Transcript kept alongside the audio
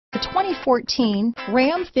The 2014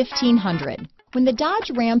 Ram 1500. When the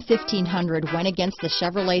Dodge Ram 1500 went against the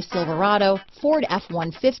Chevrolet Silverado, Ford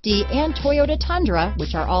F-150, and Toyota Tundra,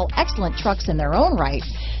 which are all excellent trucks in their own right,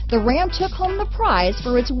 the Ram took home the prize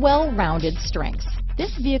for its well-rounded strengths.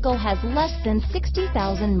 This vehicle has less than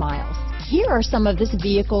 60,000 miles. Here are some of this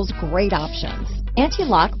vehicle's great options: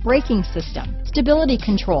 anti-lock braking system, stability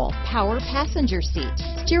control, power passenger seat,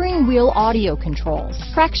 steering wheel audio controls,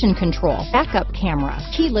 traction control, backup camera,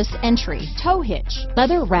 keyless entry, tow hitch,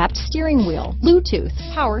 leather-wrapped steering wheel, Bluetooth,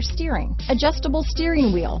 power steering, adjustable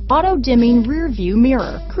steering wheel, auto-dimming rear-view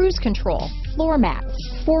mirror, cruise control, floor mats,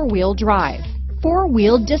 four-wheel drive,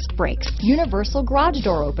 four-wheel disc brakes, universal garage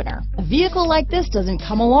door opener. A vehicle like this doesn't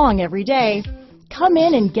come along every day. Come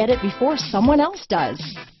in and get it before someone else does.